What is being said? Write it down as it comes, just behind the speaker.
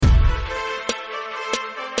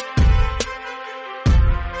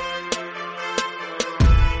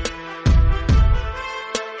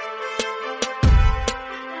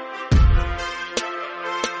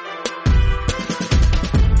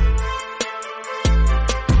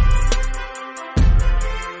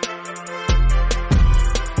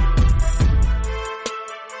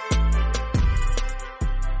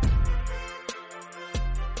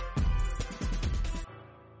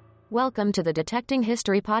Welcome to the Detecting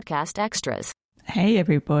History Podcast Extras. Hey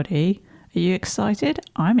everybody, are you excited?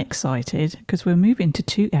 I'm excited because we're moving to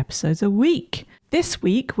 2 episodes a week. This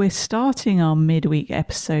week we're starting our midweek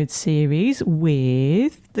episode series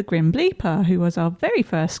with the Grim Bleeper, who was our very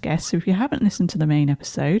first guest. So if you haven't listened to the main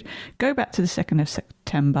episode, go back to the 2nd of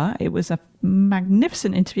September. It was a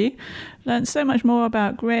magnificent interview. Learned so much more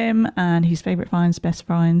about Grim and his favourite finds, best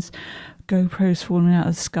finds, GoPros falling out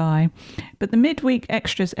of the sky. But the midweek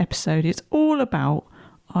extras episode is all about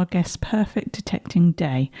our guest's perfect detecting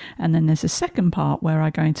day. And then there's a second part where I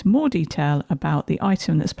go into more detail about the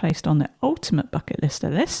item that's placed on the ultimate bucket lister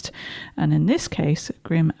list. And in this case,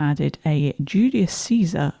 Grim added a Julius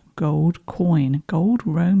Caesar gold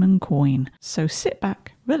Roman coin. So sit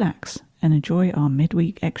back, relax, and enjoy our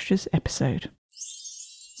midweek extras episode.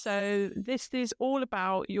 So this is all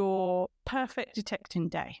about your perfect detecting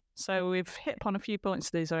day. So we've hit upon a few points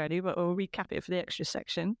of these already, but we'll recap it for the extra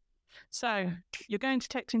section. So you're going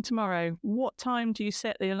detecting tomorrow. What time do you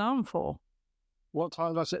set the alarm for? What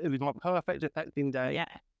time do I set? It was my perfect detecting day. Yeah.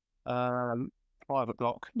 5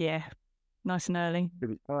 o'clock. Yeah. Nice and early.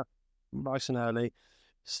 It was nice and early.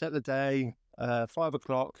 Set the day, 5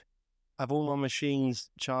 o'clock. Have all my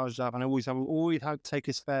machines charged up, and I always had to take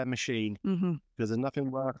a spare machine because there's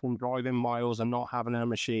nothing worse than driving miles and not having a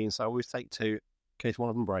machine. So I always take 2 in case one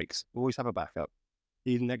of them breaks. Always have a backup.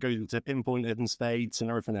 Even that goes into pinpointed and spades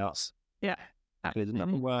and everything else. Yeah. There's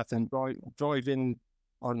nothing worse than driving,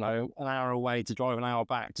 I don't know, an hour away to drive an hour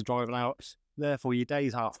back to drive an hour. Therefore, your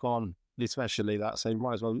day's half gone, especially that. So you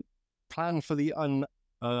might as well plan for the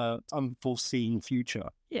unforeseen future.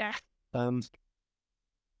 Yeah.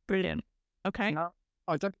 Brilliant. Okay. No,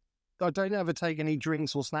 I don't ever take any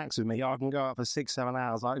drinks or snacks with me. I can go out for 6-7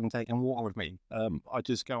 hours. I can take water with me. I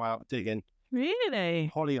just go out digging. Really?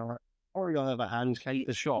 Holly on the other hand, keep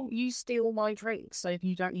the shop. You steal my drinks, so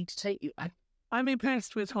you don't need to take you. I'm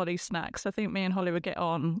impressed with Holly's snacks. I think me and Holly would get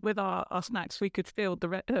on. With our snacks, we could feed the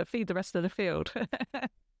rest of the field.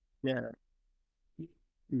 Yeah.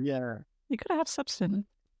 You got to have substance.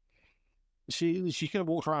 She could have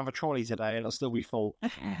walked around with a trolley today and it'll still be full.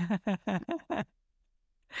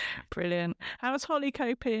 Brilliant. How's Holly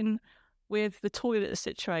coping with the toilet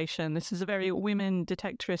situation? This is a very women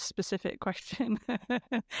detectorist specific question.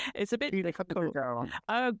 It's a bit difficult.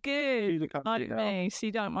 Oh, good. Like me. So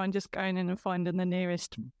you don't mind just going in and finding the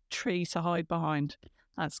nearest tree to hide behind.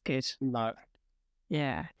 That's good. No.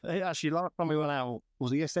 Yeah. Actually, last time we went out,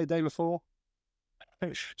 was it yesterday, day before?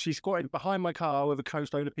 She squatted behind my car with a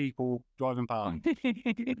coastload of people driving past.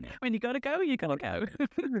 When you got to go, you got to go.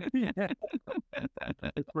 Yeah.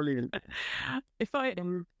 It's brilliant. If I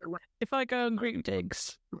go on group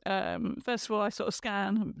digs, first of all, I sort of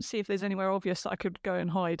scan, see if there's anywhere obvious that I could go and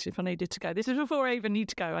hide if I needed to go. This is before I even need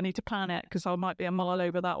to go. I need to plan it because I might be a mile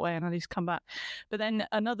over that way and I need to come back. But then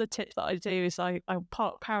another tip that I do is I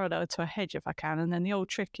park parallel to a hedge if I can. And then the old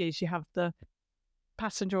trick is you have the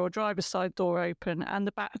passenger or driver's side door open and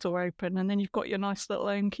the back door open, and then you've got your nice little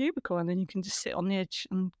own cubicle, and then you can just sit on the edge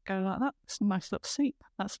and go like that. It's a nice little seat.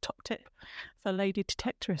 That's a top tip for lady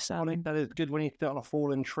detectorists out there. That is good when you sit on a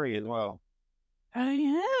fallen tree as well. Oh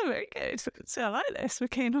yeah, very good. So I like this. We're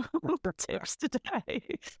keen on all the tips today.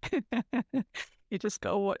 You just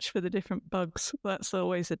got to watch for the different bugs. That's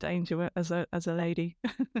always a danger as a lady.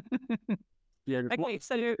 Yeah. Okay,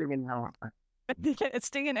 so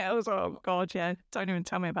stinging nails. Oh God, yeah. Don't even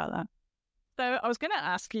tell me about that. So I was going to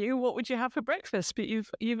ask you, what would you have for breakfast? But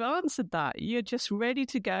you've answered that. You're just ready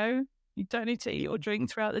to go. You don't need to eat or drink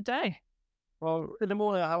throughout the day. Well, in the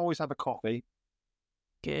morning I always have a coffee.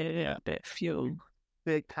 Get a bit of fuel.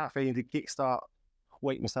 Big caffeine to kickstart,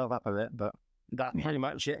 wake myself up a bit. But that's pretty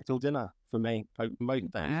much it till dinner for me. Most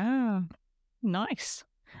days. Ah, nice.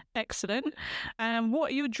 Excellent.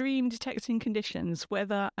 What are your dream detecting conditions,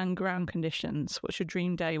 weather and ground conditions? What's your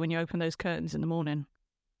dream day when you open those curtains in the morning?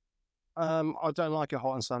 I don't like it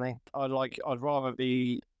hot and sunny. I'd rather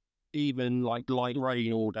be even like light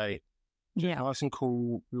rain all day. Yeah. Nice and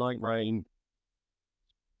cool, light rain.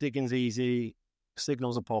 Digging's easy,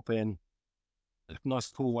 signals are popping. Nice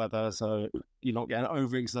cool weather, so you're not getting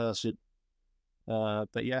overexerted.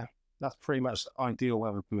 But yeah, that's pretty much ideal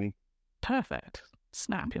weather for me. Perfect.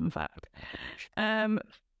 Snap, in fact.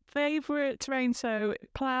 Favourite terrain? So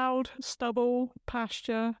ploughed, stubble,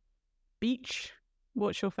 pasture, beach.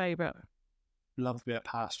 What's your favourite? Love a bit of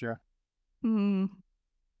pasture. Mm.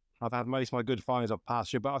 I've had most of my good finds of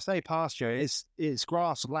pasture, but I say pasture, it's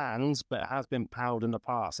grasslands, but it has been ploughed in the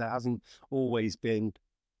past. It hasn't always been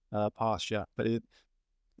pasture, but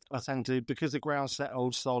I tend to, because the ground's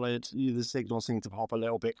settled solid, the signals seem to pop a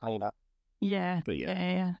little bit cleaner. Yeah, but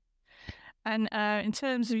yeah. And in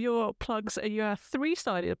terms of your plugs, are you a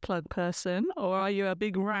 3-sided plug person, or are you a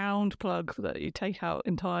big round plug that you take out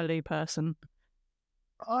entirely person?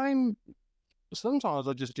 Sometimes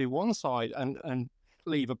I just do one side and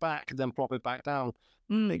leave it back, then plop it back down.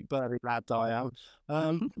 Big burly lad that I am.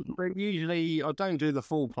 But usually I don't do the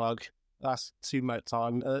full plug. That's too much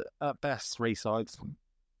time. At best, 3 sides.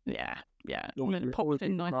 Yeah. Always Pop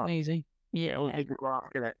in nice and easy. Yeah. Always keep it grass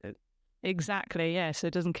connected. Exactly, yeah, so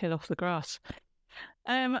it doesn't kill off the grass.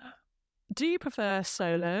 Do you prefer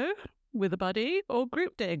solo, with a buddy, or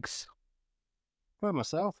group digs? For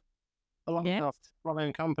myself. I like myself, my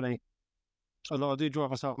own company. Although I do drive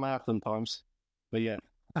myself mad sometimes. But yeah.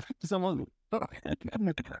 Someone... I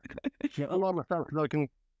like myself because I can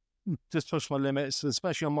just push my limits,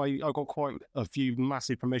 especially on I've got quite a few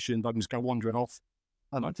massive permissions. I can just go wandering off.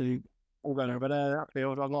 I like to all going over there, that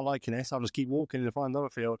field. I'm not liking this. I'll just keep walking to find another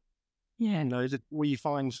field. Yeah. You know, where you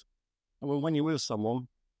find, when you're with someone,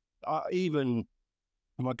 even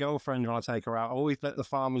my girlfriend, when I take her out, I always let the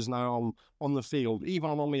farmers know I'm on the field. Even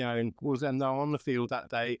I'm on my own, always let them know I'm on the field that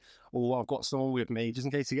day, or I've got someone with me, just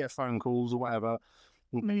in case you get phone calls or whatever.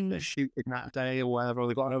 They're shooting that day or whatever, or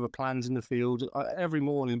they've got other plans in the field. Every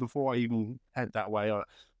morning before I even head that way, I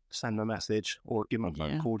send them a message or give them a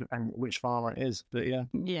phone call, and which farmer it is. But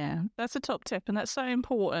yeah, that's a top tip, and that's so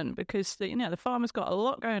important because the farmer's got a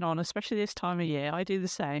lot going on, especially this time of year. I do the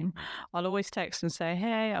same. I'll always text and say,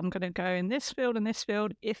 "Hey, I'm going to go in this field and this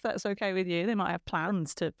field. If that's okay with you." They might have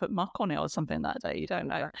plans to put muck on it or something that day. You don't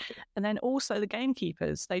know. And then also the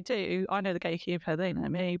gamekeepers, they do. I know the gatekeeper; they know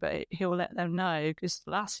me, but he'll let them know because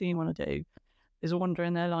the last thing you want to do is wander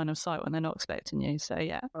in their line of sight when they're not expecting you. So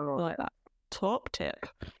yeah, I like that. Top tip.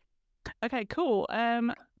 Okay, cool.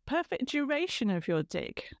 Perfect duration of your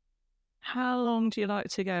dig. How long do you like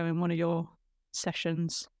to go in one of your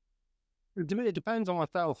sessions? it depends on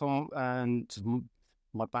myself and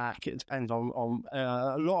my back. It depends on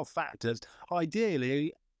a lot of factors.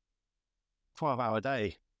 Ideally, 12-hour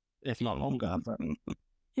day, if not longer. But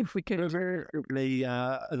if we could. At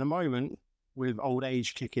the moment, with old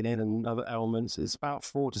age kicking in and other elements, it's about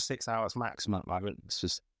 4 to 6 hours maximum at the moment. It's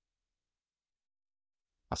just...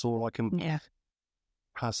 That's all I can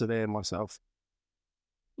persevere myself.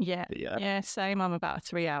 Yeah, same. I'm about a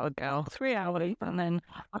 3-hour girl. 3 hours, and then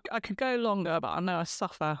I could go longer, but I know I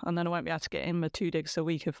suffer, and then I won't be able to get in my 2 digs a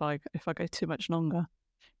week if I go too much longer.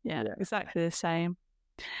 Yeah, exactly the same.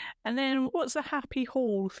 And then, what's a happy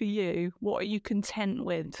haul for you? What are you content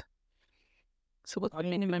with? So, what's the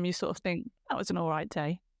minimum you sort of think that was an all right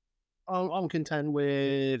day? I'm content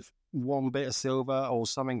with 1 bit of silver or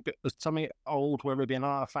something old, whether it be an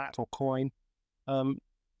artifact or coin.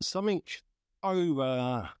 Something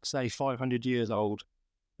over, say, 500 years old.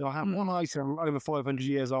 If I have one item over 500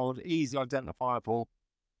 years old, easy identifiable,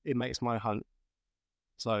 it makes my hunt.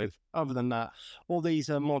 So, other than that, all these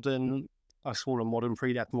modern, I call them modern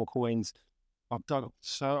pre-decimal coins, I've dug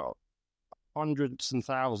so hundreds and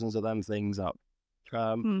thousands of them things up.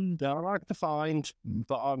 They're hard to find,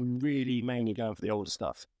 but I'm really mainly going for the older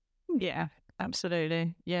stuff. Yeah,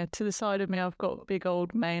 absolutely. Yeah, to the side of me, I've got big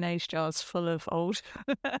old mayonnaise jars full of old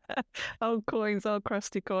coins, old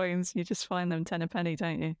crusty coins. You just find them 10 a penny,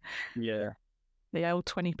 don't you? Yeah. The old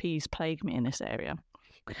 20p's plague me in this area.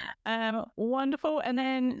 Wonderful. And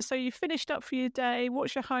then, so you finished up for your day.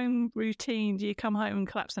 What's your home routine? Do you come home and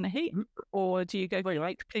collapse in a heap, or do you go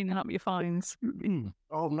cleaning up your finds?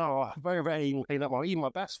 Oh no, I very rarely clean up even my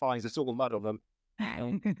best finds. It's all mud on them.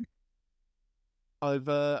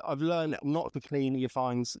 I've learned not to clean your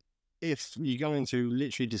finds if you go into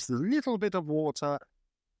literally just a little bit of water,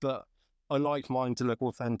 but I like mine to look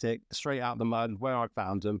authentic, straight out the mud where I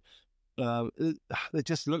found them. They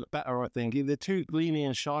just look better, I think. If they're too gleamy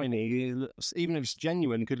and shiny, even if it's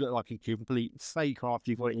genuine, it could look like a complete fake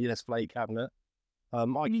after you've got it in your display cabinet.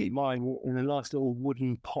 I keep mine in a nice little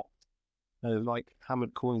wooden pot, like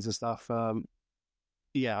hammered coins and stuff. I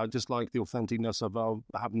just like the authenticness of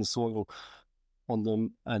having the soil on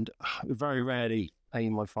them, and very rarely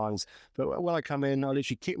aim my finds. But when I come in, I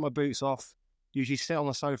literally kick my boots off, usually sit on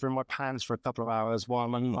the sofa in my pants for a couple of hours while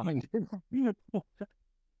I'm unwinding.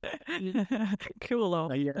 Cool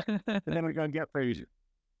off. And then we go and get food.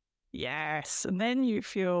 Yes, and then you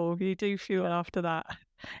do fuel after that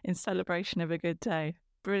in celebration of a good day.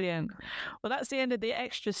 Brilliant. Well, that's the end of the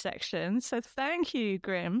extra section. So thank you,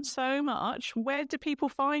 Grim, so much. Where do people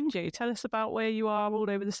find you? Tell us about where you are all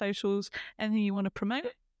over the socials. Anything you want to promote?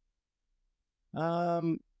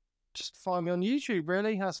 Just find me on YouTube,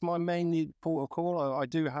 really. That's my main port of call. I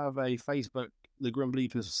do have a Facebook, the Grim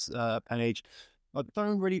Bleepers page. I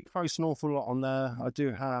don't really post an awful lot on there. I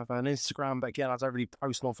do have an Instagram, but again, I don't really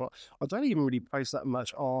post an awful lot. I don't even really post that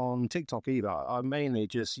much on TikTok either. I mainly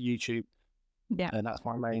just YouTube. Yeah. And that's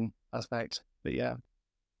my main aspect. But yeah.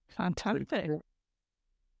 Fantastic.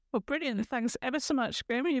 Well, brilliant. Thanks ever so much,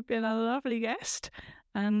 Grim. You've been a lovely guest.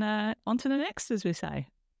 And on to the next, as we say.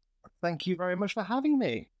 Thank you very much for having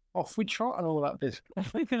me. Off we trot and all that bit.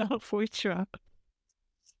 Off we trot.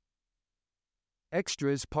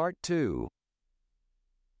 Extras Part 2.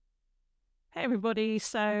 Hey everybody,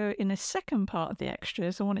 so in the second part of the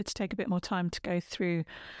extras, I wanted to take a bit more time to go through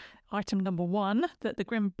item number 1 that the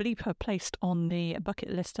Grim Bleeper placed on the bucket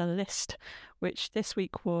lister list, which this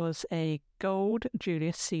week was a gold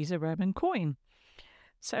Julius Caesar Roman coin.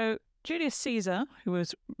 So Julius Caesar, who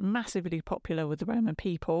was massively popular with the Roman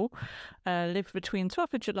people, lived between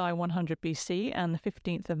 12th of July 100 BC and the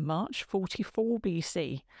 15th of March 44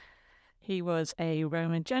 BC. He was a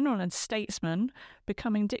Roman general and statesman,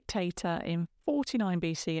 becoming dictator in 49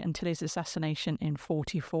 BC until his assassination in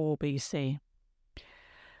 44 BC.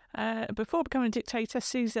 Before becoming dictator,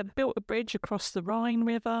 Caesar built a bridge across the Rhine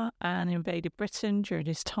River and invaded Britain during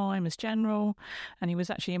his time as general, and he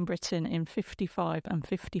was actually in Britain in 55 and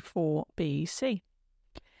 54 BC.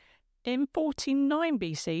 In 49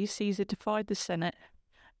 BC, Caesar defied the Senate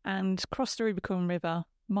and crossed the Rubicon River,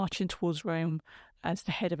 marching towards Rome as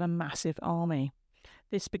the head of a massive army.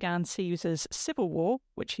 This began Caesar's civil war,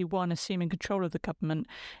 which he won assuming control of the government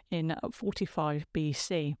in 45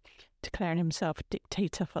 BC, declaring himself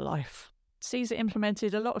dictator for life. Caesar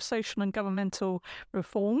implemented a lot of social and governmental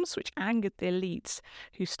reforms, which angered the elites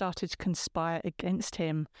who started to conspire against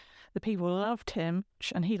him. The people loved him,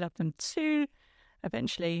 and he loved them too,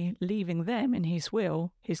 eventually leaving them in his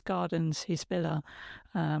will, his gardens, his villa,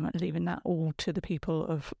 leaving that all to the people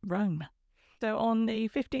of Rome. So on the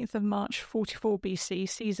 15th of March 44 BC,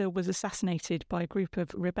 Caesar was assassinated by a group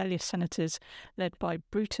of rebellious senators led by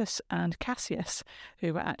Brutus and Cassius,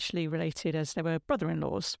 who were actually related as they were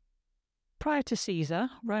brother-in-laws. Prior to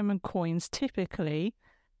Caesar, Roman coins typically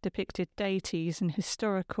depicted deities and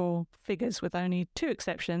historical figures, with only 2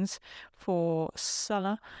 exceptions for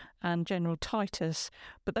Sulla and General Titus,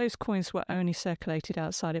 but those coins were only circulated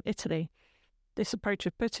outside of Italy. This approach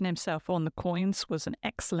of putting himself on the coins was an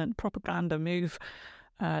excellent propaganda move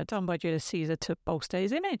done by Julius Caesar to bolster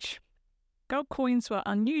his image. Gold coins were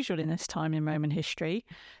unusual in this time in Roman history.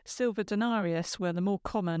 Silver denarius were the more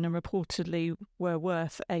common and reportedly were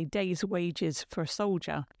worth a day's wages for a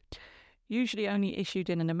soldier. Usually only issued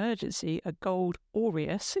in an emergency, a gold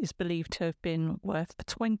aureus is believed to have been worth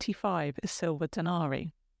 25 silver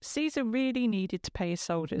denarii. Caesar really needed to pay his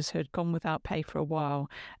soldiers who had gone without pay for a while,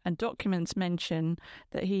 and documents mention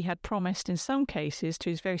that he had promised in some cases to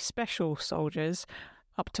his very special soldiers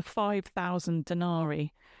up to 5,000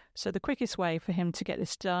 denarii. So the quickest way for him to get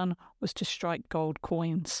this done was to strike gold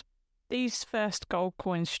coins. These first gold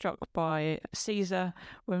coins struck by Caesar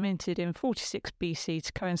were minted in 46 BC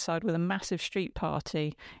to coincide with a massive street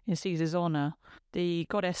party in Caesar's honour. The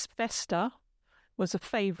goddess Vesta was a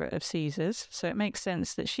favourite of Caesar's, so it makes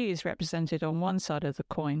sense that she is represented on one side of the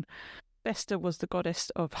coin. Vesta was the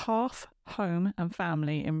goddess of hearth, home and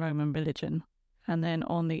family in Roman religion. And then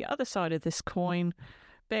on the other side of this coin,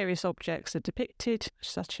 various objects are depicted,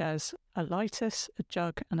 such as a lightus, a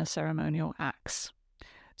jug and a ceremonial axe.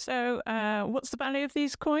 So what's the value of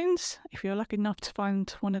these coins? If you're lucky enough to find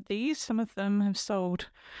one of these, some of them have sold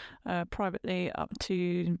privately up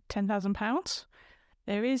to £10,000.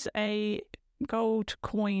 There is a gold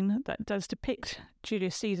coin that does depict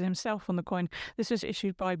Julius Caesar himself on the coin. This was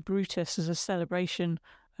issued by Brutus as a celebration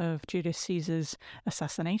of Julius Caesar's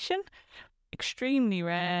assassination. Extremely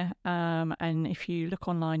rare, and if you look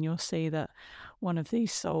online you'll see that one of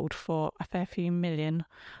these sold for a fair few million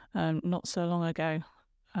not so long ago.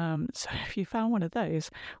 So if you found one of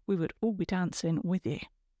those, we would all be dancing with you.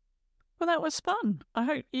 Well, that was fun. I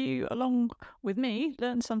hope you, along with me,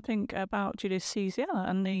 learned something about Julius Caesar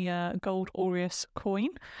and the gold aureus coin.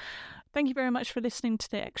 Thank you very much for listening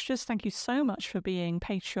to the extras. Thank you so much for being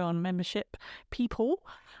Patreon membership people.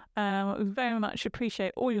 We very much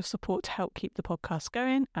appreciate all your support to help keep the podcast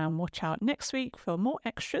going, and watch out next week for more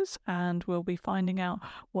extras, and we'll be finding out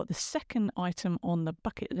what the second item on the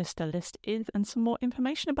bucket lister list is and some more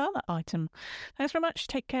information about that item. Thanks very much.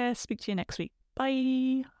 Take care. Speak to you next week.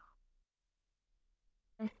 Bye.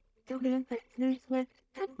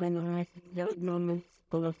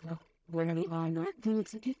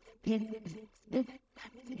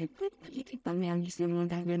 También hicimos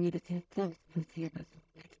también